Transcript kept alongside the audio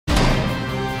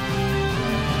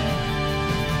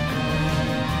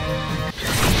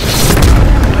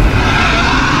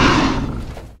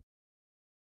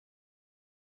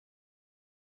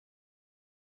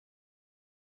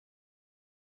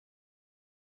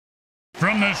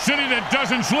From the city that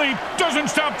doesn't sleep, doesn't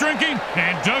stop drinking,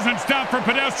 and doesn't stop for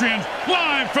pedestrians,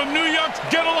 live from New York's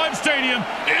Get a Life Stadium,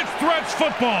 it's Threats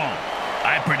Football.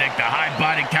 I predict a high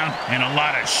body count and a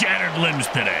lot of shattered limbs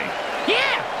today.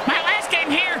 Yeah, my last game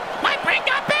here, my brain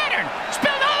got battered,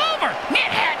 spilled all over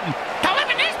Manhattan. To live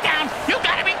in this town, you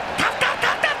gotta be tough, tough,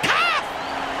 tough, tough, tough.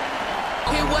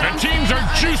 The teams are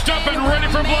juiced up and ready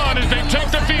for blood as they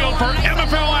take the field for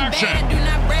NFL action.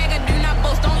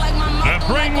 The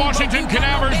Brainwashington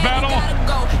Cadavers battle,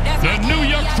 the New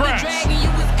Yuck threats.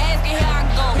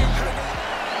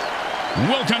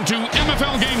 Welcome to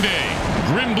MFL Game Day.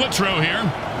 Grim Blitzrow here.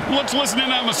 Let's listen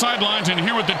in on the sidelines and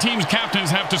hear what the team's captains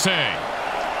have to say.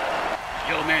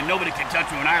 Yo, man, nobody can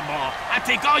touch me when I ball. I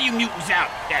take all you mutants out.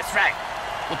 That's right.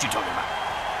 What you talking about?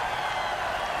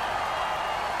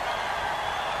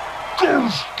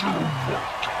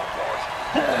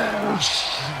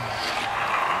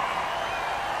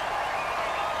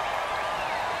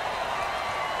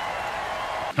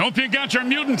 Hope you got your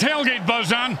mutant tailgate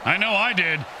buzz on. I know I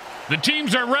did. The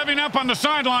teams are revving up on the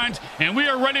sidelines, and we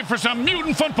are ready for some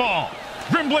mutant football.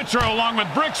 Grim Blitzrow along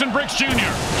with Bricks and Bricks Jr.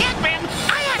 Yeah, Grim,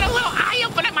 I had a little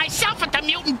eye-opener myself at the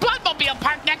mutant bloodmobile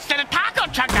park next to the taco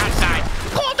truck outside.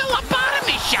 Called a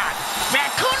lobotomy shot.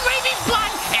 Raccoon rabies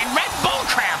blood and red bull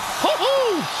crab.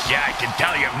 Hoo-hoo! Yeah, I can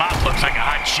tell your mouth looks like a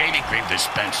hot shaving cream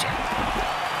dispenser.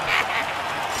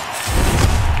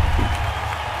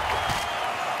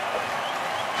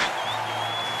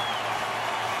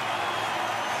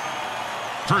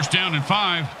 First down and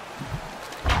 5.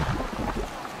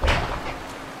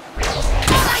 Oh,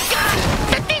 my God!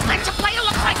 The defensive player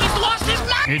looks like he's lost his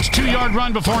mind! It's 2-yard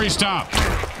run before he stopped.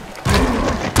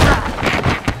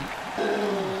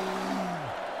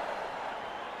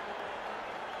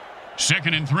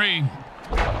 Second and 3.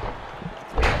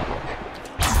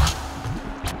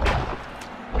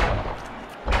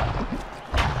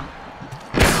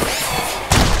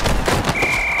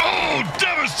 Oh,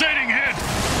 devastating hit!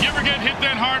 You ever get hit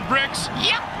that hard, Bricks?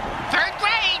 Yep, 3rd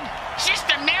grade.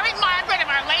 Sister Mary Margaret of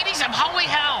Our Ladies of Holy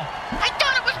Hell. I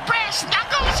thought it was brass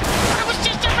knuckles, but it was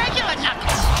just a regular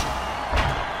knuckles.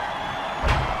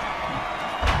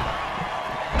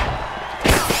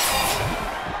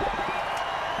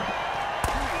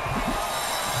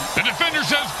 The defender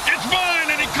says, it's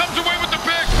mine, and he comes away with the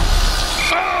pick.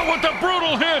 Oh, what a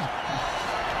brutal hit.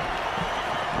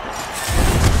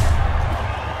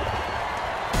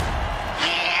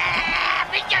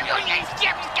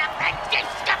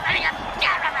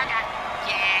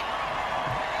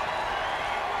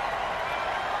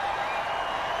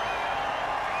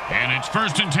 And it's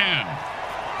 1st and 10.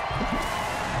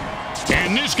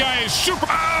 And this guy is super...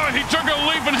 Oh, he took a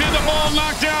leap and had the ball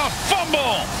knocked out.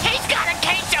 Fumble! He's got a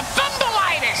case of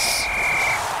fumbleitis.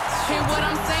 Hear what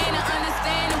I'm saying and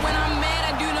understand it. When I'm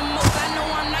mad, I do the most. I know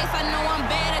I'm nice, I know I'm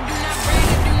bad. I do not brag,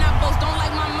 I do not boast. Don't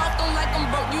like my mouth, don't like I'm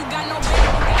broke. You got no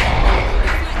bag.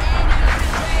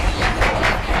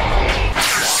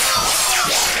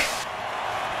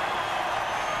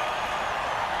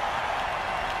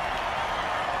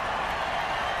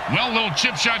 Well, little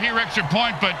chip shot here, extra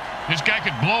point, but this guy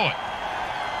could blow it.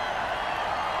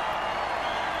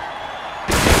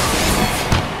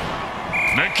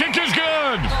 The kick is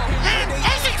good.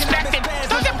 As expected,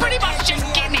 those are pretty much just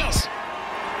gimmies.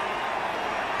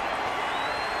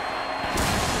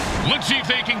 Let's see if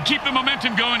they can keep the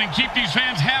momentum going and keep these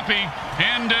fans happy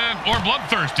and or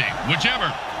bloodthirsty, whichever.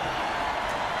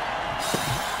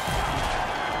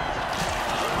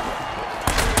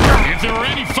 If there were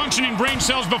any functioning brain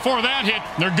cells before that hit,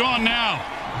 they're gone now.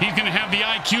 He's going to have the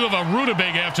IQ of a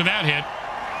rutabaga after that hit.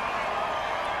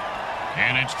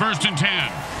 And it's 1st and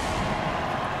 10.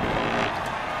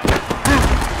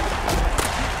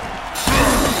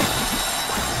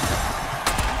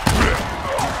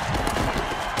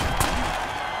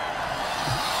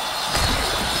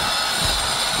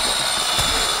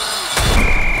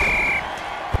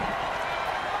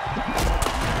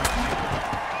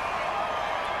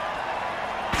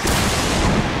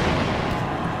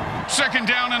 Second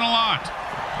down and a lot.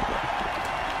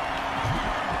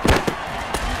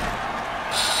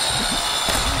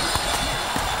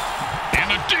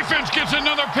 And the defense gets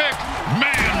another pick.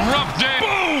 Man, rough day.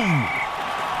 Boom!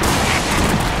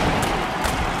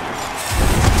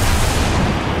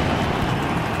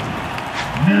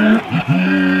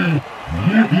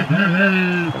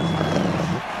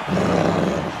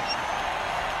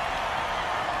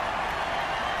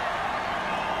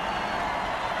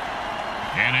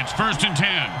 And it's 1st and 10.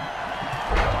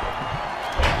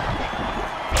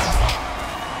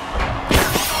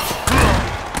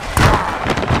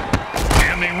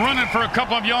 And they run it for a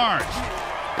couple of yards.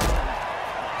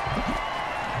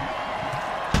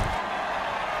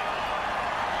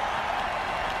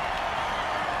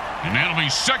 It'll be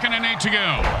 2nd and 8 to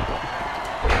go.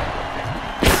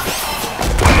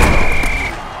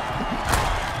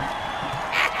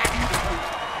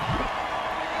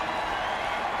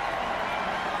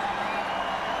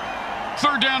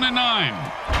 Third down and 9.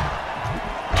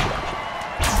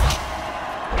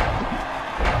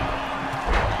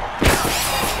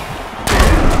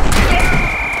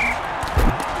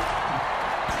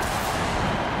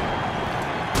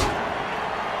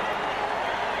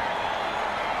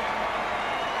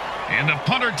 And the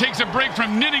punter takes a break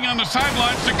from knitting on the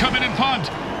sidelines to come in and punt.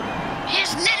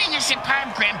 His knitting is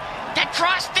superb, Grim. That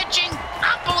cross-stitching,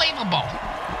 unbelievable.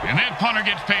 And that punter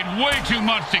gets paid way too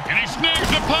much, and he snags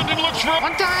the punt and looks for...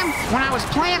 One time, when I was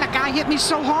playing, a guy hit me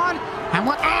so hard, I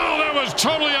went... Oh, that was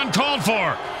totally uncalled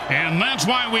for. And that's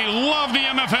why we love the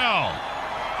MFL.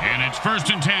 And it's 1st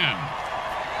and 10.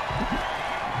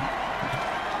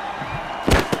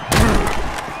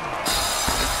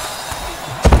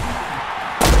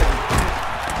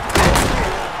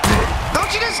 Don't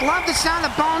you just love the sound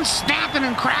of bones snapping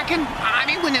and cracking? I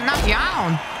mean, when they're not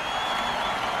yawn.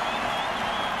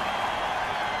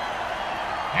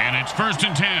 And it's 1st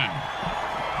and 10.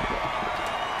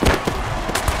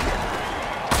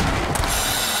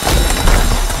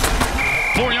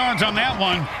 Four yards on that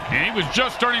one, and he was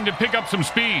just starting to pick up some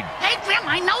speed. Hey, Grim,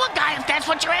 I know a guy if that's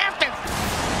what you're after.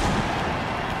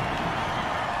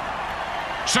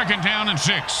 2nd down and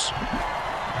 6.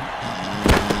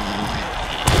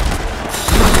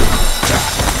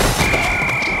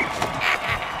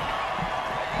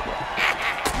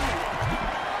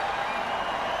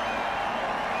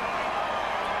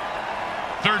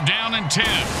 Third down and 10.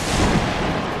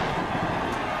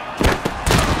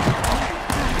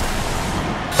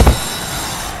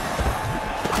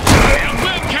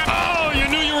 Oh, you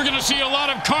knew you were going to see a lot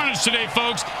of carnage today,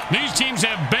 folks. These teams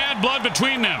have bad blood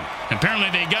between them. Apparently,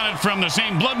 they got it from the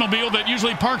same bloodmobile that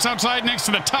usually parks outside next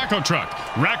to the taco truck.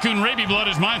 Raccoon rabies blood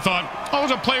is my thought. Always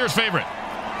a player's favorite.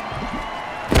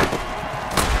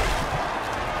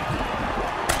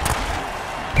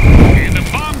 And the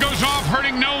bomb goes off,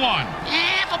 hurting no one.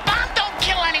 If a bomb don't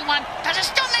kill anyone, does it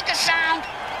still make a sound?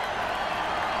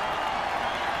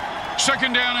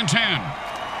 2nd down and 10.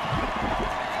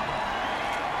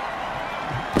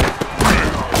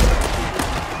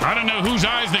 I don't know whose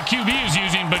eyes the QB is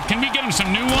using, but can we get him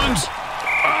some new ones?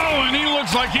 Oh, and he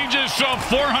looks like he just saw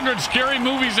 400 scary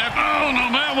movies. Oh, no,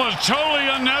 that was totally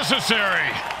unnecessary.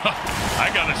 I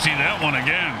got to see that one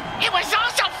again. It was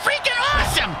also freaking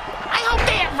awesome. I hope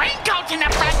they had raincoats in the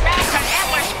front back because that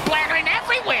was splattering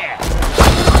everywhere.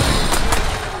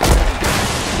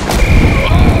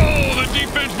 Oh, the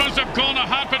defense must have called a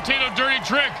hot potato dirty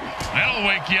trick. That'll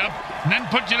wake you up and then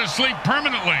put you to sleep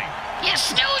permanently. You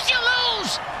snooze, you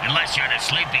lose. Unless you're in a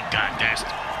sleeping contest.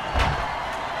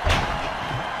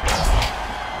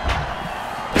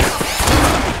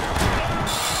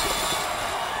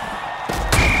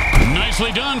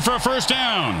 Nicely done for a 1st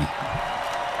down.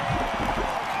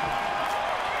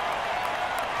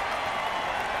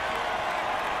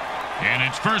 And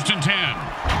it's 1st and 10.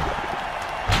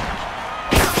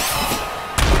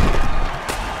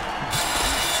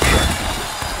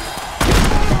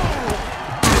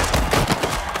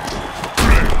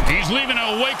 He's leaving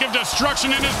a wake of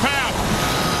destruction in his path.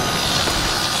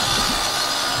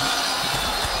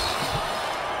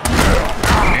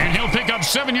 And he'll pick up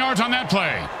 7 yards on that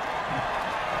play.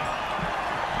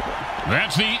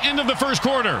 That's the end of the 1st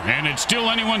quarter, and it's still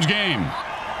anyone's game.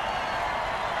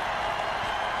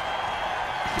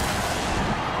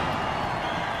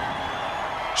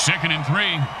 Second and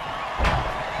 3.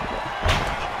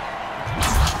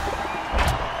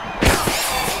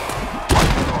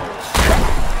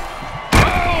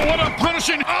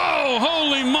 Oh,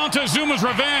 holy Montezuma's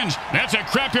revenge. That's a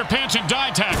crap your pants and die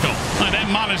tackle. That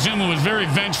Montezuma was very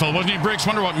vengeful, wasn't he, Bricks?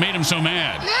 Wonder what made him so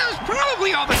mad. Yeah, it was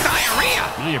probably all the diarrhea.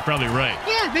 Well, you're probably right.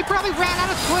 Yeah, they probably ran out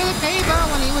of toilet paper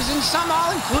when he was in some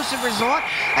all-inclusive resort,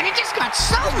 and he just got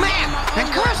so mad and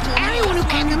cursed anyone who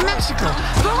came to Mexico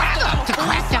forever to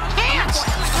crap their pants.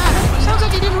 Sounds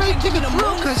like he didn't really think it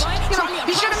through, because, you know,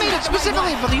 he should have made it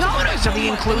specifically for the owners of the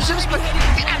inclusives, but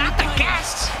not the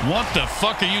guests. What the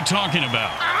fuck are you talking about?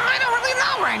 I don't really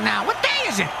know right now. What day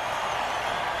is it?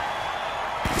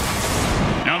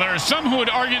 Now, there are some who would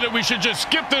argue that we should just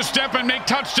skip this step and make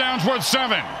touchdowns worth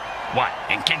 7. What,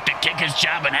 and kick the kicker's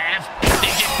job in half?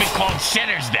 They'd just be called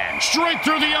sitters then. Straight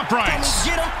through the uprights.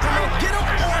 Get him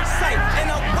on sight. And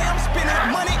the way I'm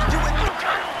spending money, do it.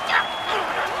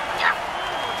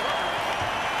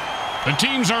 The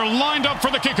teams are lined up for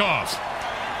the kickoff.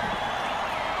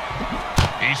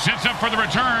 He sets up for the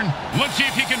return. Let's see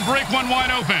if he can break one wide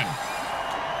open.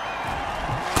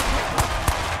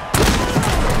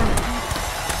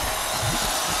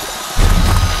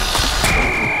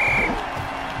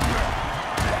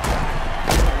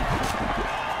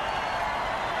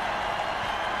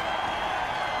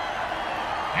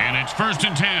 it's 1st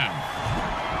and 10.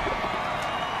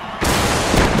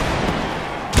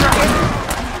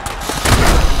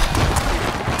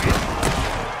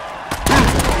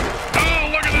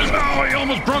 He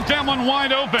almost broke that one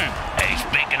wide open. Hey,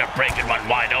 speaking of breaking one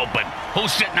wide open,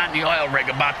 who's sitting on the oil rig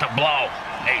about to blow?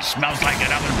 Hey, smells like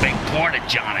another big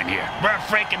porta-john in here. We're a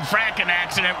freaking fracking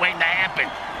accident waiting to happen.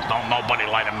 Don't nobody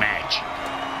light a match.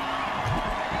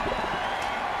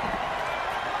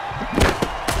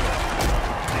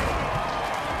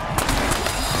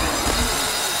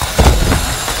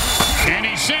 And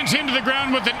he sends him to the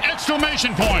ground with an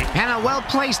exclamation point. And a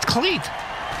well-placed cleat.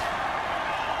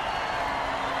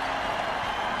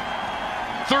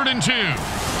 3rd and 2.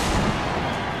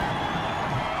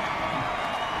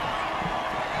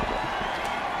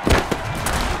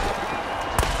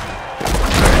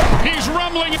 He's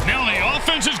rumbling. Now the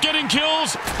offense is getting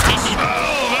kills.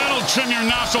 That'll trim your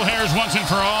nostril hairs once and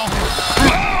for all.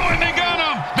 Oh, and they got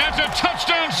him. That's a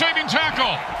touchdown-saving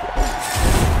tackle.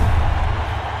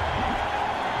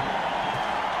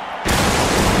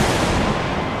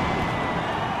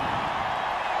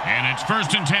 And it's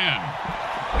 1st and 10.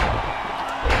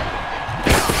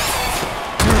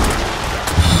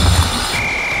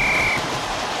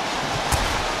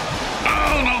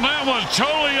 That was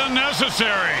totally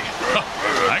unnecessary.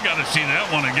 I got to see that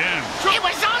one again. It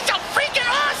was also freaking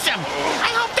awesome. I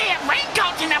hope they had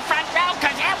raincoats in the front row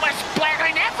because it was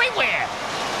splattering everywhere.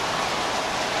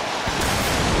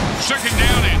 2nd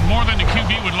down and more than the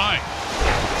QB would like.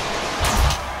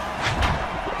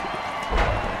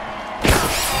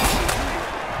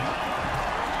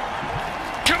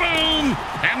 Kaboom!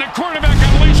 And the quarterback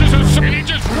unleashes a...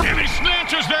 And he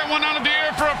snatches that one out of the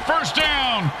air for a 1st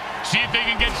down. See if they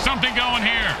can get something going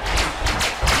here.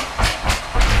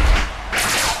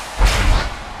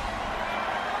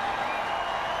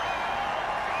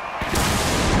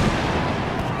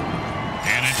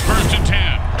 And it's 1st and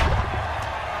 10.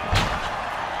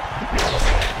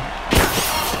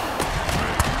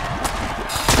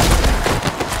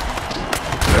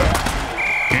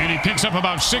 And he picks up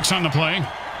about 6 on the play.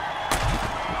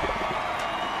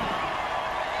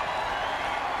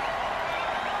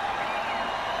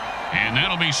 And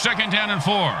that'll be 2nd down and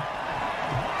 4.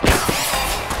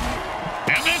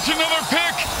 And that's another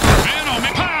pick.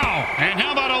 And pow! And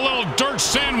how about a little dirt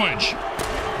sandwich?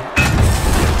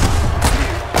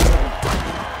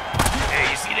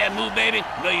 Hey, you see that move, baby?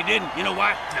 No, you didn't. You know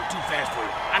why? I'm too fast for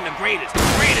you. I'm the greatest. The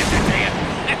greatest, I tell you.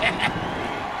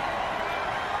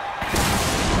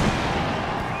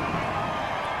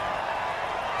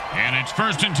 And it's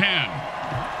 1st and 10.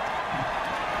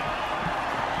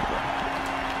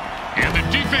 And the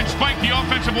defense spiked the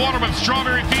offensive water with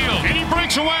Strawberry Field. And he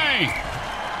breaks away.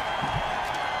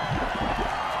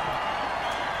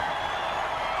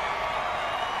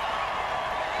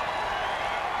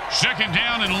 Second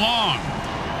down and long.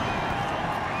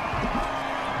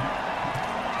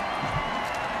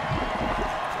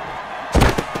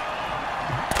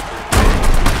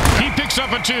 He picks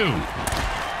up a 2.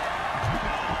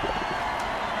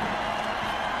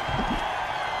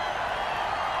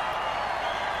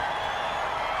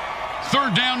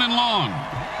 Third down and long.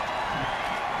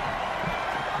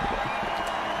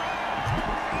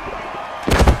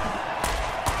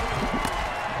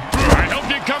 I hope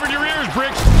you covered your ears,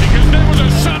 Bricks, because that was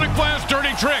a Sonic Blast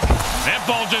dirty trick. That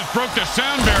ball just broke the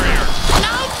sound barrier.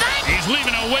 No thanks. He's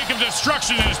leaving a wake of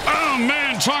destruction. Oh,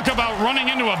 man, talk about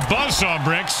running into a buzzsaw,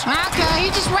 Bricks. Okay,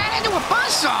 he just ran into a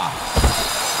buzzsaw.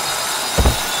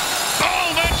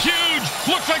 Oh, that's huge.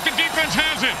 Looks like the defense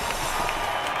has it.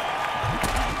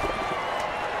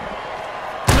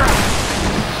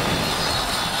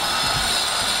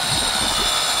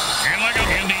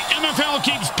 NFL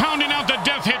keeps pounding out the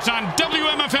death hits on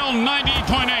WMFL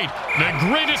 90.8, the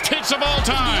greatest hits of all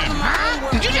time. Huh?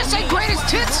 Did you just say greatest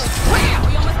hits? Wham!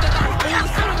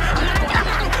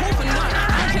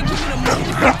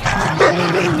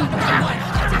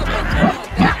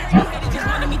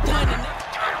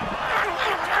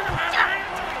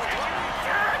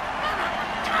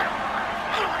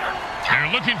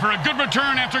 They're looking for a good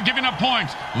return after giving up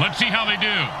points. Let's see how they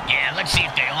do. Yeah, let's see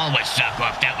if they always suck or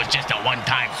if that was just a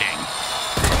one-time thing.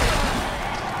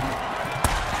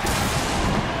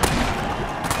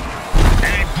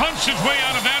 And he punched his way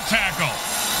out of that tackle.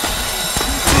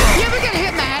 You ever get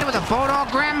hit in the head with a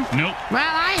bulldog, Grim? Nope.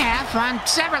 Well, I have on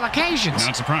several occasions.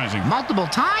 Not surprising. Multiple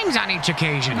times on each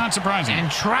occasion. Not surprising.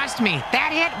 And trust me,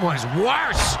 that hit was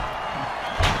worse.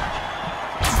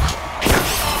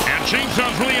 And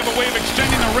chainsaws really have a way of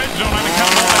extending the red zone on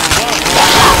account of all that blood.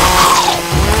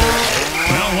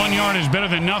 Well, 1 yard is better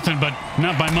than nothing, but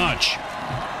not by much.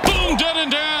 Boom! Boom, dead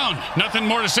and down. Nothing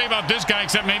more to say about this guy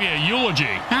except maybe a eulogy.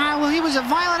 Well, he was a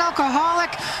violent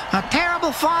alcoholic, a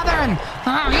terrible father, and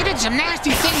he did some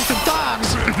nasty things to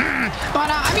dogs.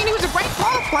 But, I mean, he was a great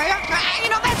polo player. You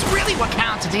know, that's really what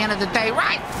counts at the end of the day,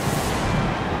 right?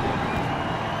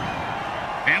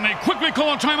 And they quickly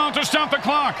call a timeout to stop the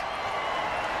clock.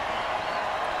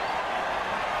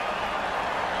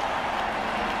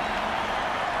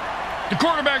 The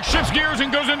quarterback shifts gears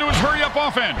and goes into his hurry-up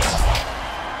offense.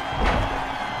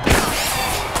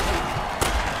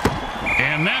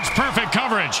 And that's perfect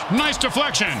coverage. Nice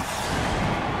deflection.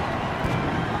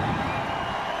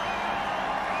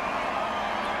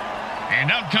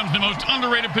 And out comes the most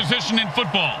underrated position in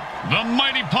football, the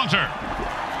mighty punter.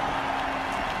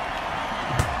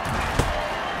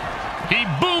 He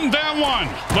boomed that one.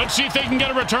 Let's see if they can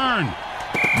get a return.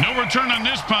 No return on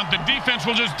this punt. The defense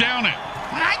will just down it.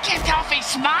 I can't tell if he's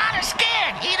smart or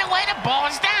scared. Either way, the ball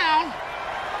is down.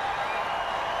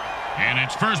 And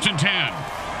it's 1st and 10.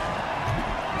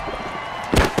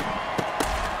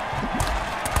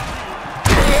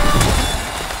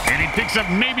 And he picks up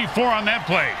maybe 4 on that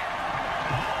play.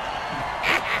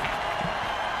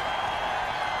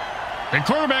 The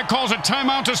quarterback calls a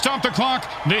timeout to stop the clock.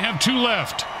 They have 2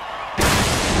 left.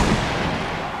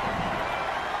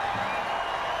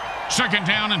 2nd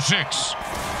down and 6.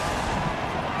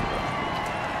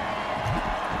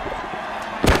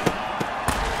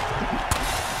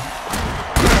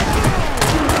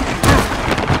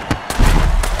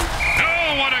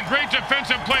 Great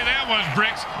defensive play that was,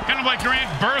 Bricks. Kind of like your Aunt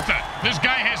Bertha. This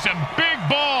guy has some big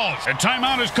balls. A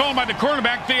timeout is called by the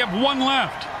quarterback. They have 1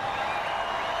 left.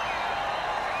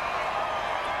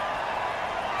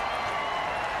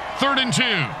 Third and 2.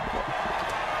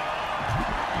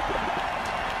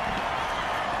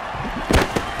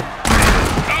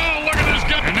 Oh, look at this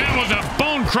guy. And that was a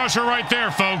bone crusher right there,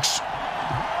 folks.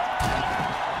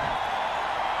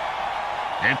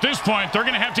 At this point, they're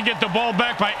going to have to get the ball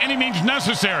back by any means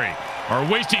necessary, or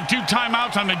wasting 2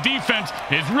 timeouts on the defense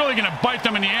is really going to bite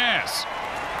them in the ass.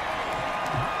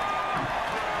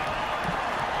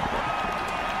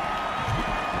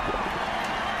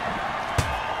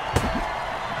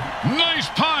 Nice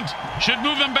punt. Should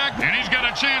move them back, and he's got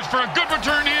a chance for a good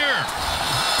return here.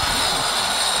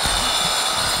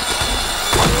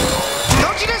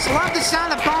 Don't you just love the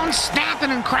sound of bones snapping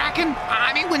and cracking?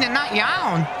 I mean, when they're not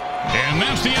yawn. And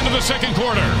that's the end of the 2nd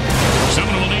quarter.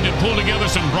 Someone will need to pull together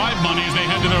some bribe money as they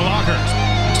head to their lockers.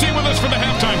 Stay with us for the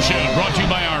halftime show, brought to you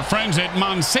by our friends at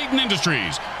Monsatan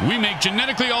Industries. We make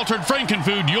genetically altered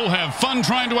frankenfood you'll have fun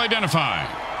trying to identify.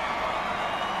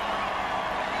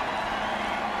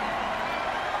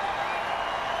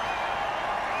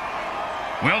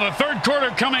 Well, the 3rd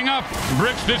quarter coming up.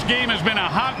 Bricks, this game has been a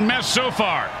hot mess so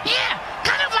far. Yeah,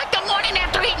 kind of like the morning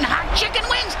after eating hot chicken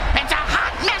wings. It's a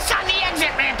hot mess on the exit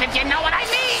ramp, if you know what I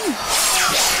mean.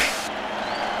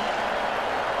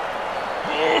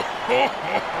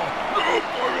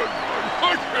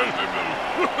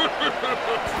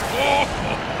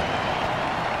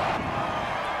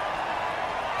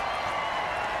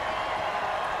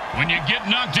 When you get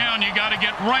knocked down, you got to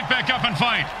get right back up and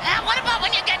fight. What about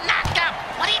when you get knocked up?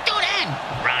 What do you do then?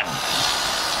 Run.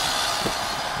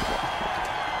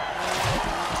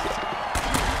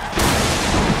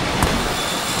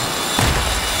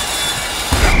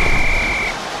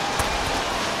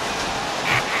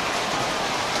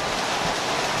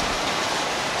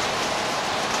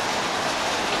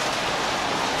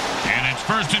 And it's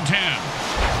 1st and 10.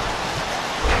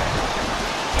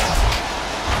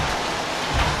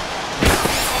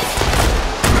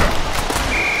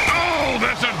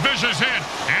 That's a vicious hit,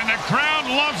 and the crowd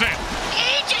loves it.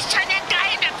 He just turned that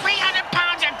guy into 300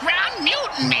 pounds of ground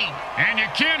mutant meat. And you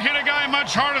can't hit a guy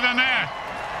much harder than that.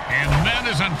 And that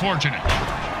is unfortunate.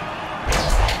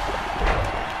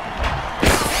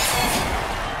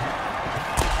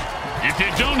 If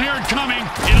you don't hear it coming,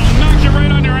 it'll knock you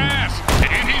right on your ass.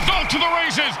 And he's off to the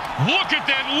races. Look at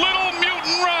that little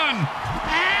mutant run.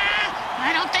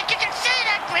 I don't think you can say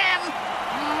that, Grim.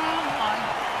 Oh, boy.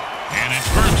 And it's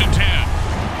 1st and 10.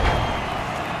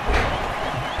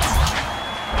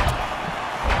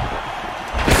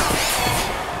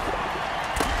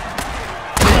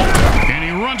 And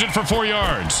he runs it for 4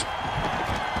 yards.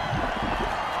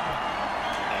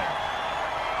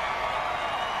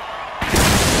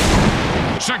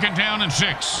 Second down and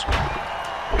 6.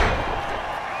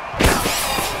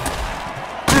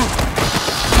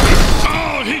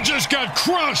 Oh, he just got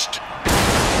crushed.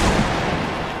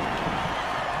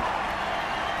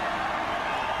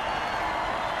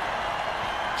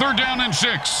 Third down and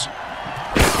 6.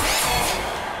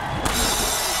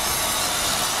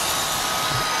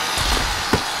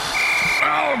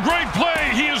 great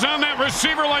play. He is on that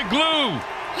receiver like glue.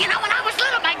 You know, when I was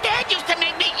little, my dad used to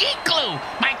make me eat glue.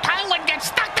 My tongue would get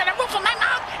stuck to the roof of my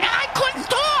mouth, and I couldn't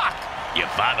talk.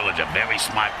 Your father was a very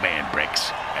smart man,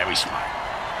 Bricks. Very smart.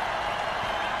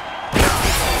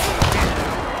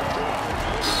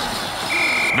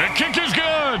 The kick is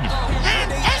good.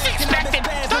 As expected,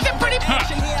 those are pretty... Huh.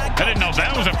 I didn't know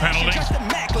that was a penalty.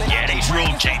 Yeah, these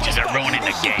rule changes are ruining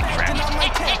the game, friend.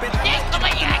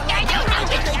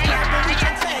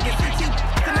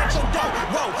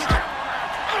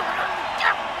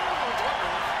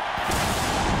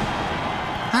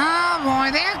 Oh,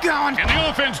 boy, they're going. And the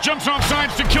offense jumps off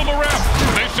sides to kill the ref.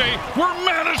 They say, we're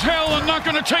mad as hell and not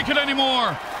going to take it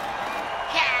anymore.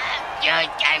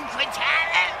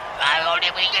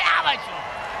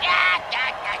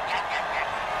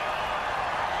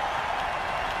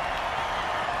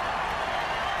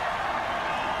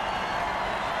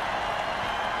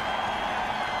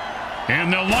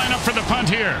 And they'll line up for the punt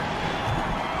here.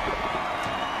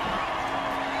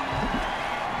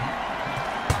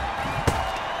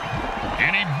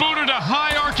 And he booted a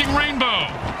high arcing rainbow.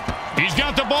 He's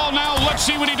got the ball now. Let's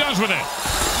see what he does with it.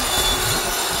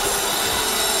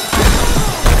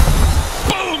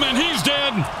 Boom, and he's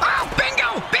dead. Oh,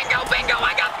 bingo, bingo, bingo.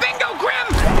 I got bingo, Grim.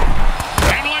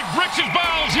 And like Bricks'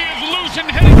 balls, he is loose and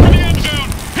heading for the end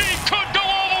zone. He could go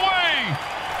all the way.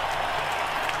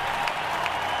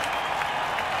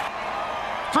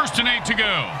 1st and 8 to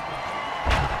go.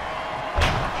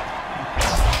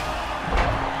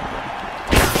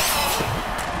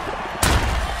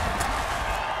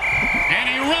 And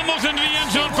he rumbles into the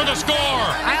end zone for the score.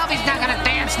 I hope he's not going to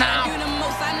dance now. Do the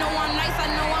most. I know I'm nice,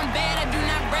 I know I'm bad. I do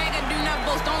not brag, I do not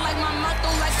boast. Don't like my mouth,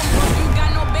 don't like I'm broke. You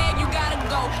got no bag, you gotta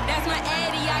go. That's my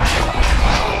Eddie, I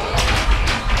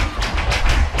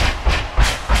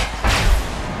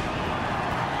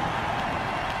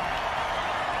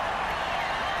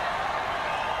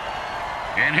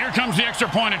And here comes the extra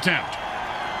point attempt.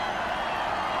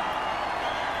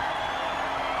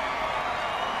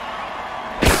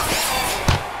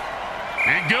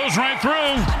 It goes right through.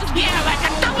 Yeah, like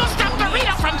a double-stuffed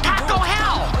burrito from Taco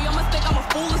Hell.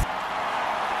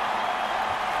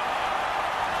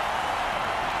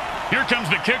 Here comes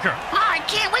the kicker. Oh, I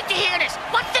can't wait to hear this.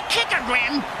 What's the kicker,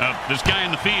 Grim? This guy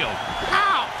in the field.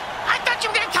 Oh, I thought you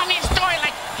were going to tell me a story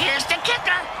like, here's the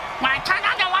kicker. When I turned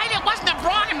on the light, it wasn't a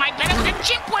broad in my bed. It was a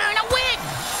chimp wearing a wig.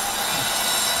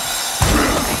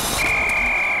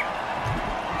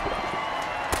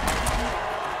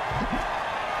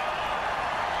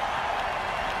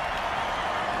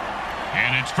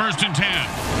 And it's 1st and 10.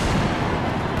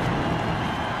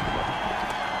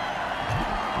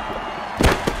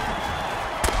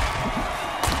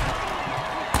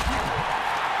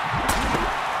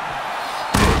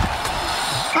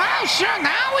 Oh, sure,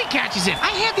 now he catches it.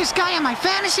 I had this guy on my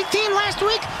fantasy team last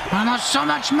week. Almost so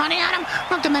much money on him,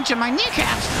 not to mention my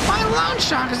kneecaps. My loan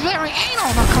shark is very anal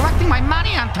about collecting my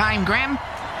money on time, Grim.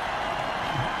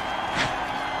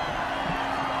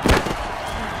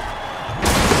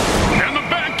 And the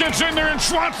back gets in there and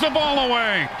swats the ball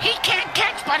away. He can't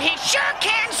catch, but he sure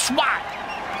can swat.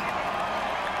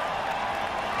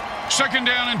 2nd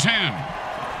down and 10.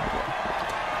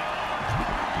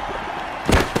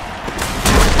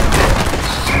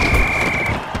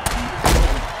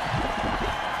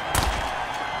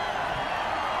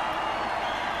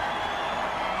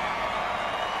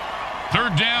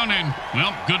 Third down and,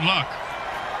 well, good luck.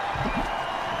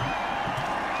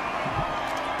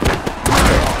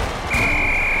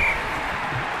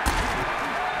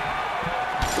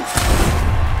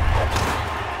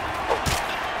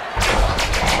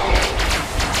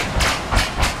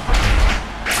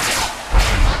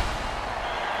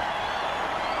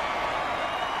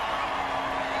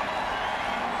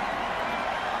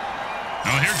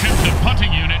 Now here comes the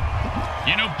punting unit.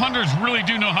 You know, punters really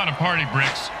do know how to party,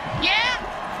 Bricks. Yeah?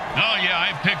 Oh, yeah,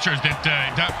 I have pictures that,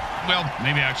 well,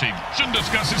 maybe I actually shouldn't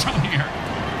discuss this on here.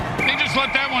 They just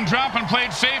let that one drop and play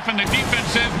it safe, and the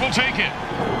defense says, we'll take it.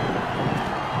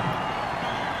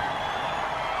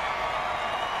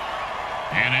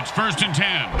 And it's 1st and 10.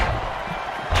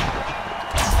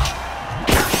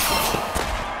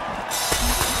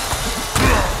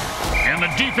 And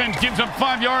the defense gives up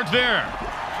 5 yards there.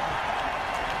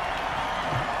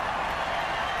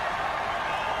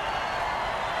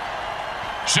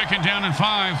 Second down and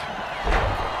 5.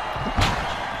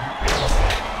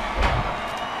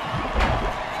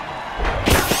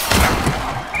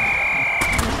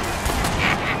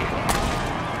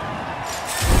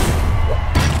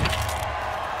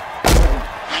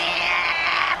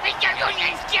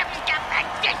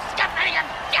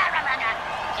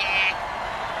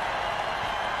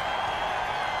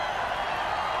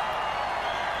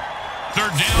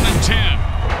 3rd down and 10.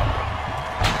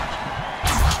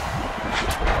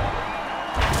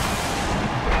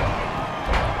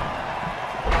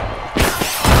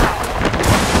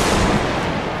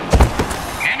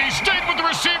 And he stayed with the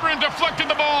receiver and deflected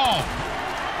the ball.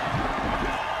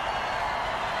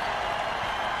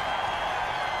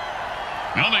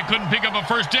 No, they couldn't pick up a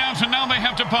 1st down, so now they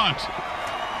have to punt.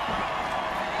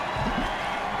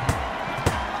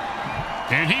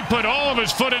 And he put all of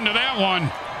his foot into that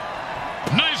one.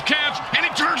 Nice catch, and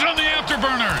he turns on the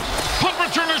afterburners. Punt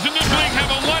returners in this league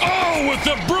have a lot. Oh, with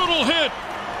the brutal hit.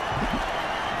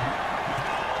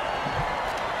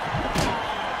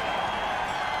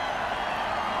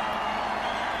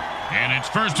 And it's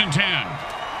 1st and 10.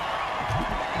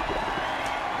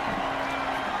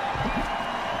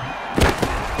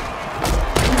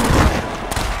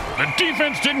 The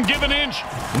defense didn't give an inch.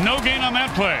 No gain on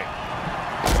that play.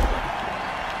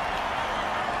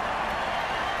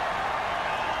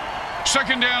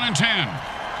 Second down and 10.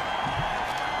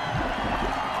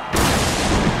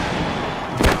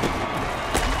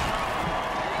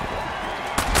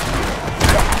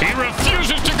 He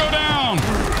refuses to go down.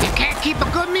 You can't keep a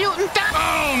good mutant down.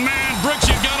 Oh, man, Brooks,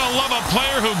 you gotta love a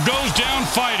player who goes down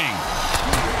fighting.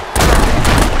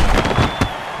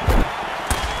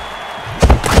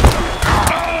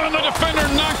 Oh, and the defender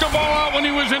knocked the ball out when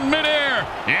he was in midair.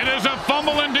 It is a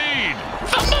fumble indeed.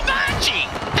 Fumble-mangy,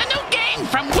 the new game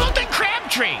from Wilton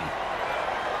Crabtree.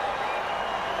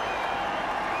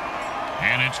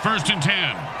 And it's 1st and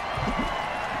 10.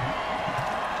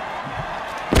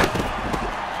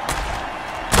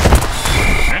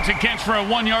 That's a catch for a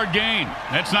 1-yard gain.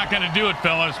 That's not going to do it,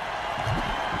 fellas.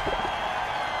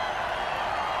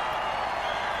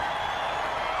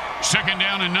 Second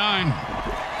down and 9.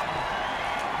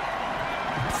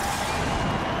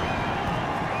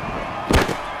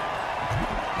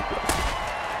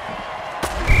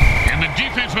 And the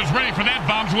defense was ready for that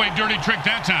bombs away dirty trick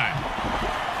that time.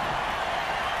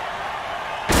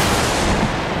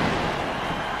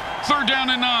 Third down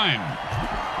and 9.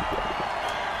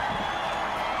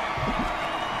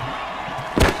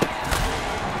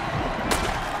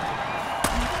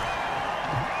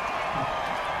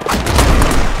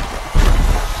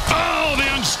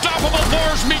 Unstoppable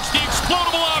force meets the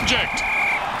explodable object.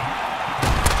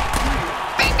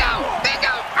 Bingo!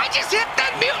 Bingo! I just hit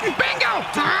that mutant bingo!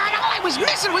 And all I was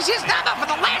missing was his number for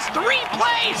the last 3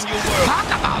 plays. Talk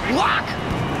about luck!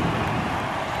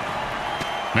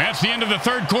 That's the end of the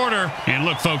 3rd quarter. And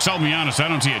look, folks, I'll be honest, I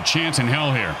don't see a chance in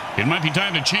hell here. It might be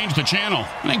time to change the channel.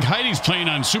 I think Heidi's playing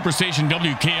on Superstation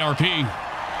WKRP.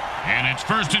 And it's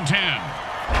 1st and 10.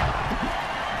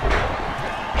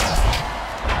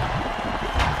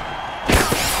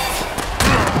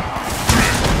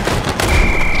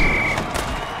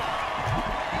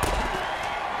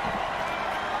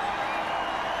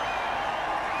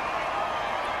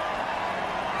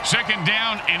 Second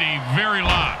down and a very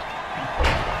lot.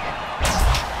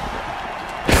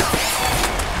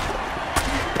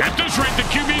 At this rate, the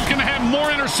QB's going to have more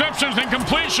interceptions than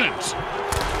completions.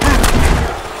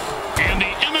 And the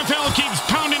MFL keeps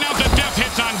pounding out the death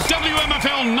hits on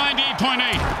WMFL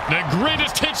 98.8. The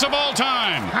greatest hits of all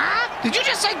time. Huh? Did you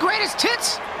just say greatest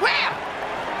hits? Where?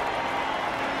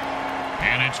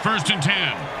 And it's 1st and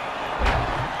 10.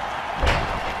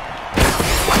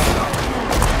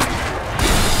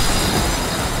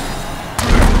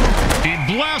 He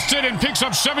blasted and picks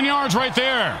up 7 yards right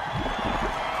there.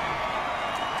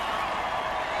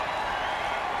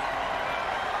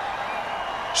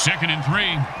 Second and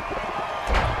 3.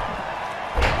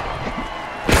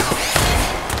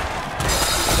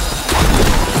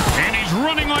 And he's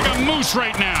running like a moose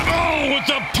right now. Oh, with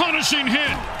the punishing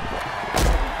hit.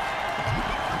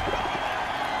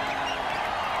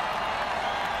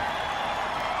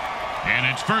 And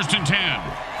it's 1st and 10.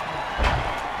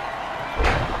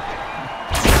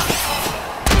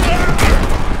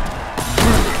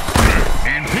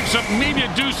 Picks up maybe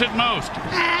a deuce at most.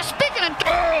 Speaking of...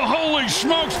 Oh, holy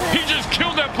smokes. He just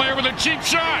killed that player with a cheap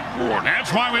shot.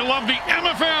 That's why we love the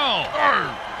MFL.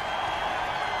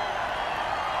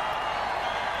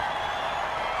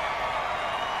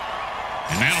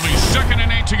 And that'll be 2nd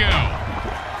and 8 to go.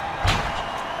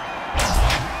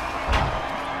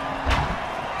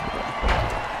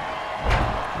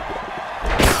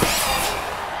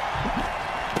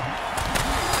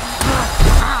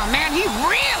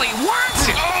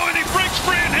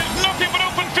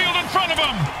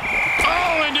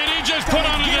 Put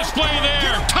on a display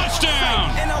there.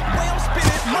 Touchdown. And the way I'm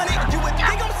spending money, you would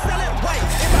think I'm selling white.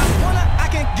 If I wanna, I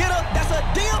can get her. That's a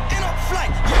deal in a flight.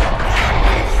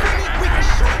 Yeah. We can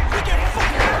shoot, we can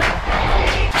fight.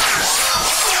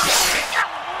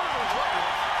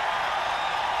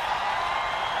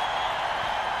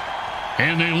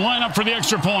 And they line up for the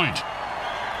extra point.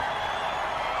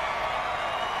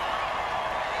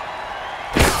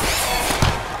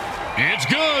 It's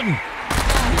good.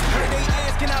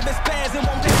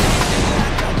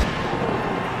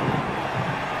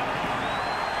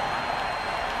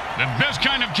 The best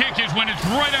kind of kick is when it's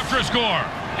right after a score.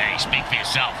 Hey, speak for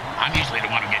yourself. I'm usually the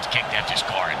one who gets kicked after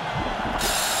scoring.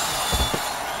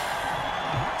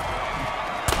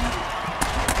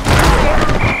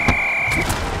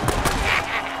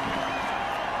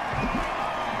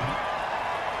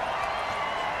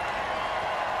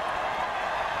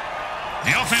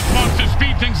 The offense wants to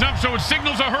speed things up, so it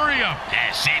signals a hurry up.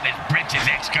 Yeah, same as Britt's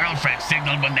ex-girlfriend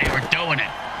signaled when they were doing it.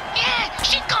 Yeah,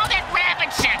 she called it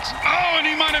rabbit sex. Oh, and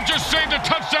he might have just saved a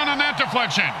touchdown on that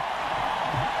deflection.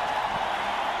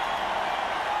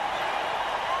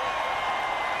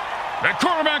 The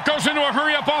quarterback goes into a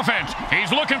hurry-up offense.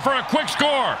 He's looking for a quick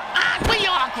score. Aren't we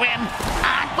all, Grim?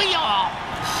 Aren't we all?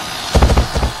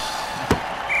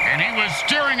 And he was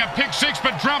steering a pick six,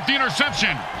 but dropped the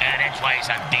interception. Yeah, that's why he's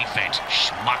on defense,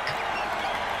 schmuck.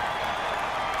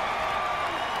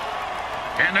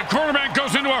 And the quarterback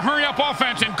goes into a hurry-up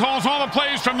offense and calls all the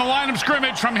plays from the line of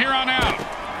scrimmage from here on out.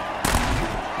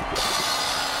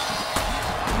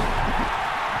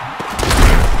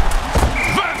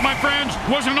 That, my friends,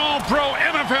 was an all-pro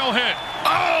NFL hit.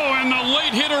 Oh, and the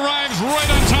late hit arrives right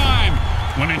on time.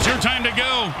 When it's your time to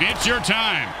go, it's your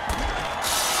time.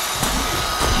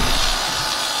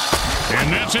 And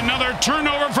that's another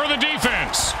turnover for the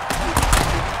defense.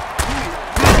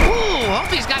 Ooh,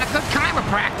 hope he's got a good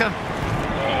chiropractor.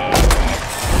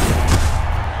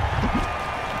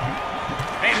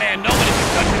 Hey, man, nobody can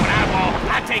touch me when I ball.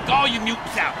 I take all you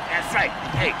mutants out. That's right.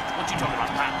 Hey, what you talking about,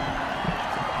 Pop?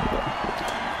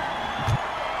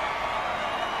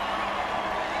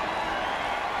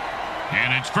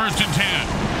 And it's 1st and 10.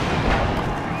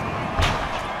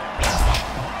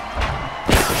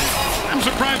 I'm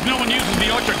surprised no one uses the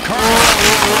electric car.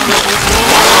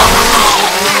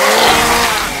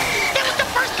 That was the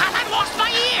first time I lost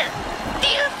my ear. The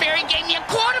ear fairy gave me a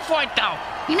quarter for it, though.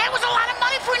 And that was a lot of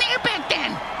money for an ear back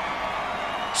then.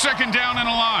 2nd down and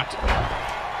a lot.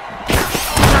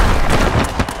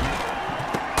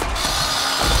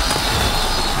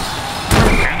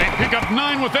 And they pick up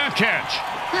 9 with that catch.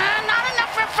 Not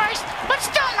enough for first, but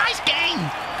still a nice game.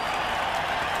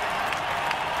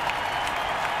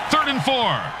 3rd and 4.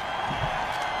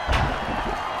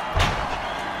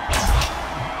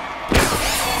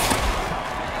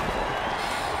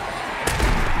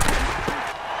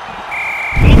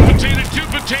 One potato, 2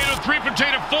 potato, 3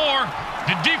 potato, 4.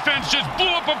 The defense just blew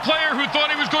up a player who thought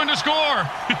he was going to score.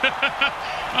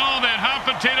 Oh, that hot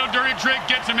potato dirty trick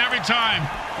gets him every time.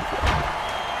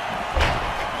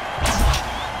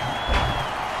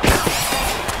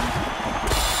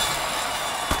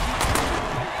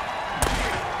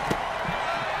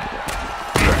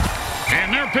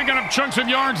 And they're picking up chunks of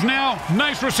yards now.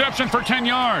 Nice reception for 10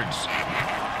 yards.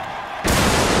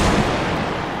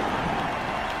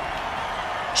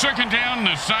 2nd down,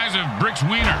 the size of Brick's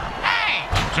wiener. Hey!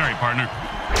 Sorry, partner.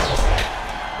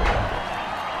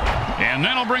 And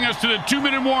that'll bring us to the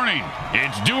 2-minute warning.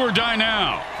 It's do or die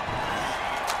now.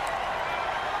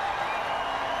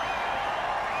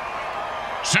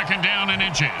 2nd down and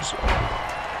inches.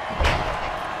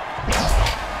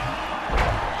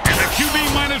 And the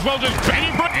QB might as well just...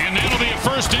 And that'll be a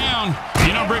 1st down.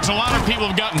 You know, Bricks, a lot of people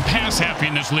have gotten pass happy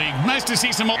in this league. Nice to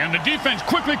see some... And the defense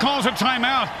quickly calls a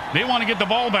timeout. They want to get the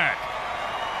ball back.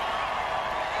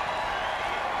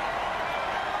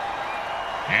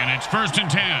 And it's 1st and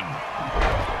 10.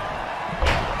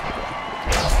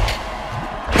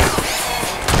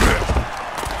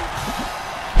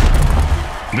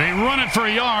 They run it for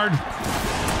a yard.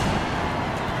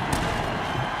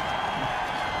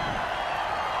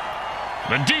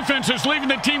 The defense is leaving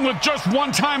the team with just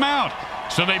 1 timeout,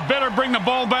 so they better bring the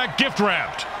ball back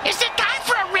gift-wrapped. Is it time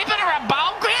for a ribbon or a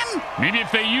ball, Grim? Maybe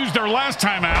if they used their last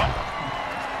timeout.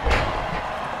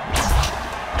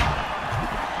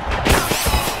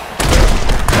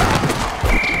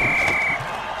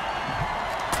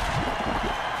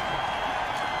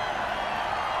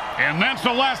 And that's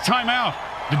the last timeout.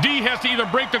 The D has to either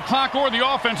break the clock or the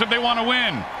offense if they want to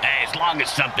win. Hey, as long as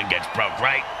something gets broke,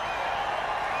 right?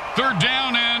 3rd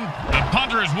down, and the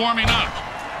punter is warming up.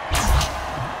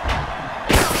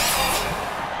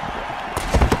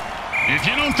 If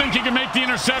you don't think he can make the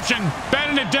interception,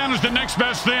 batting it down is the next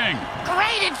best thing.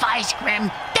 Great advice,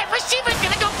 Grim. That receiver's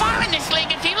gonna go far in this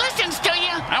league if he listens to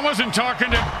you. I wasn't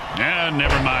talking to...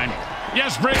 never mind.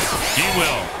 Yes, Brick, he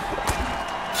will.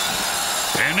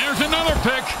 And there's another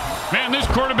pick. Man, this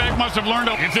quarterback must have learned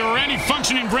if there were any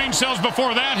functioning brain cells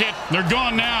before that hit, they're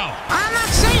gone now. I'm not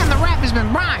saying the ref has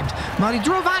been bribed, but he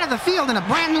drove out of the field in a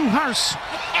brand new hearse.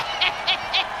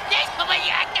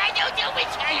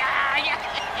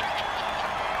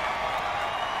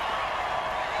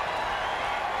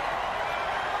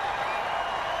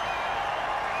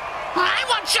 I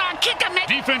want Sean kick him.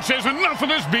 Defense says enough of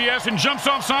this BS and jumps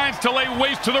off sides to lay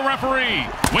waste to the referee.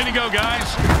 Way to go, guys.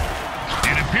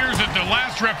 It appears that the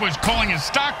last ref was calling his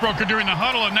stockbroker during the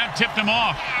huddle, and that tipped him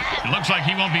off. It looks like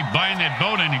he won't be buying that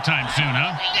boat anytime soon,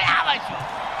 huh?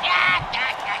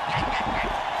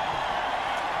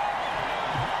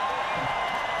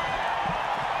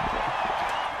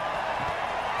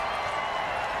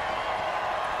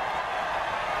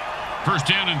 First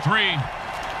down and 3.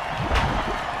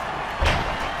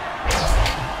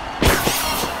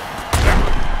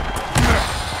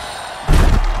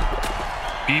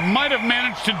 He might have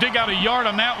managed to dig out a yard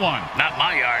on that one. Not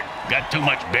my yard. Got too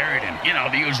much buried in. You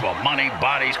know, the usual money,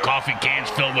 bodies, coffee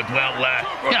cans filled with, well,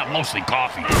 mostly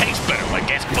coffee. Tastes better, like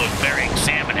Eskimos burying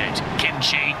salmon heads,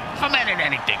 kimchi. Fermented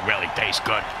anything really tastes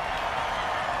good.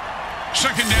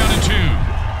 Second down and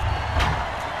 2.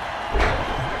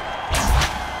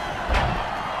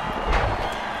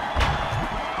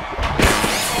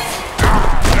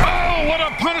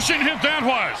 Punishing hit that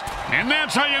was. And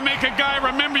that's how you make a guy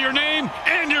remember your name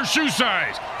and your shoe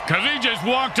size. Because he just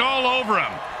walked all over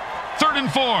him. 3rd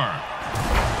and 4.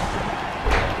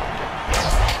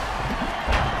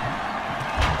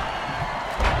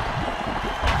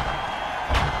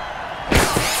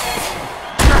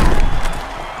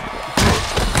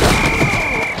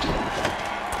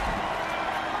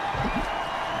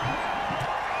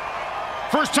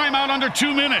 First time out under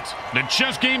 2 minutes. The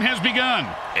chess game has begun.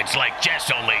 It's like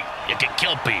chess, only you can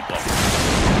kill people.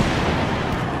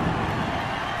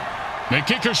 The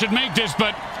kicker should make this,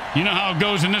 but you know how it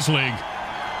goes in this league.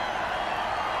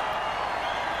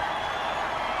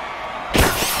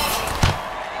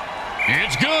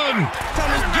 It's good.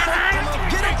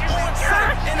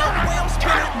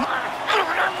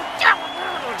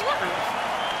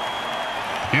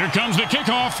 Here comes the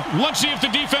kickoff. Let's see if the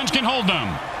defense can hold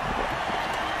them.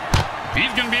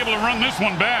 He's going to be able to run this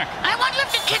one back. I wonder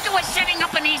if the kicker was setting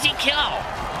up an easy kill.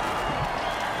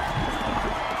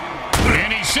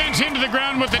 And he sends him to the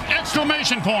ground with an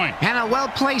exclamation point. And a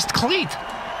well-placed cleat.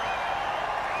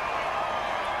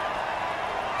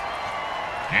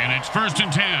 And it's 1st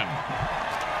and 10.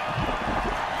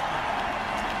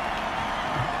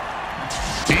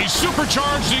 He's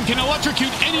supercharged and can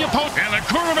electrocute any opponent. And the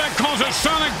quarterback calls a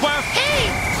sonic blast. Hey,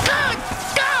 good,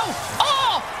 go,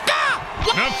 all, go.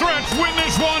 The Threats win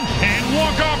this one and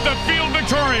walk off the field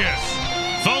victorious.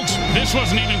 Folks, this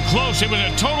wasn't even close. It was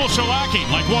a total shellacking,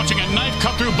 like watching a knife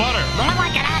cut through butter. More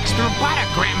like an axe through butter,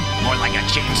 Grim. More like a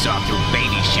chainsaw through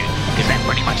baby shit, because that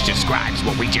pretty much describes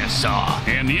what we just saw.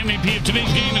 And the MVP of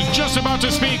today's game is just about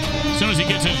to speak. As soon as he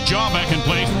gets his jaw back in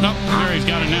place. Nope, there he's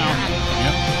got it now.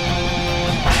 Yep.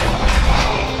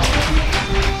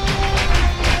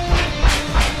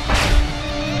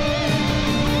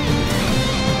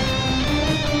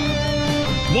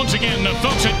 Once again, the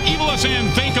folks at Evil SN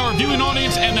thank our viewing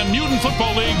audience and the Mutant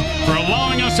Football League for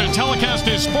allowing us to telecast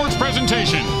this sports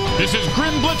presentation. This is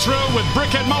Grim Blitzrow with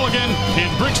Brickhead Mulligan and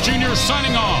Bricks Jr.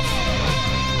 signing off.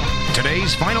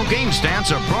 Today's final game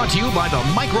stats are brought to you by the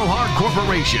Micro Hard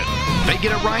Corporation. They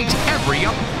get it right every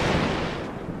up.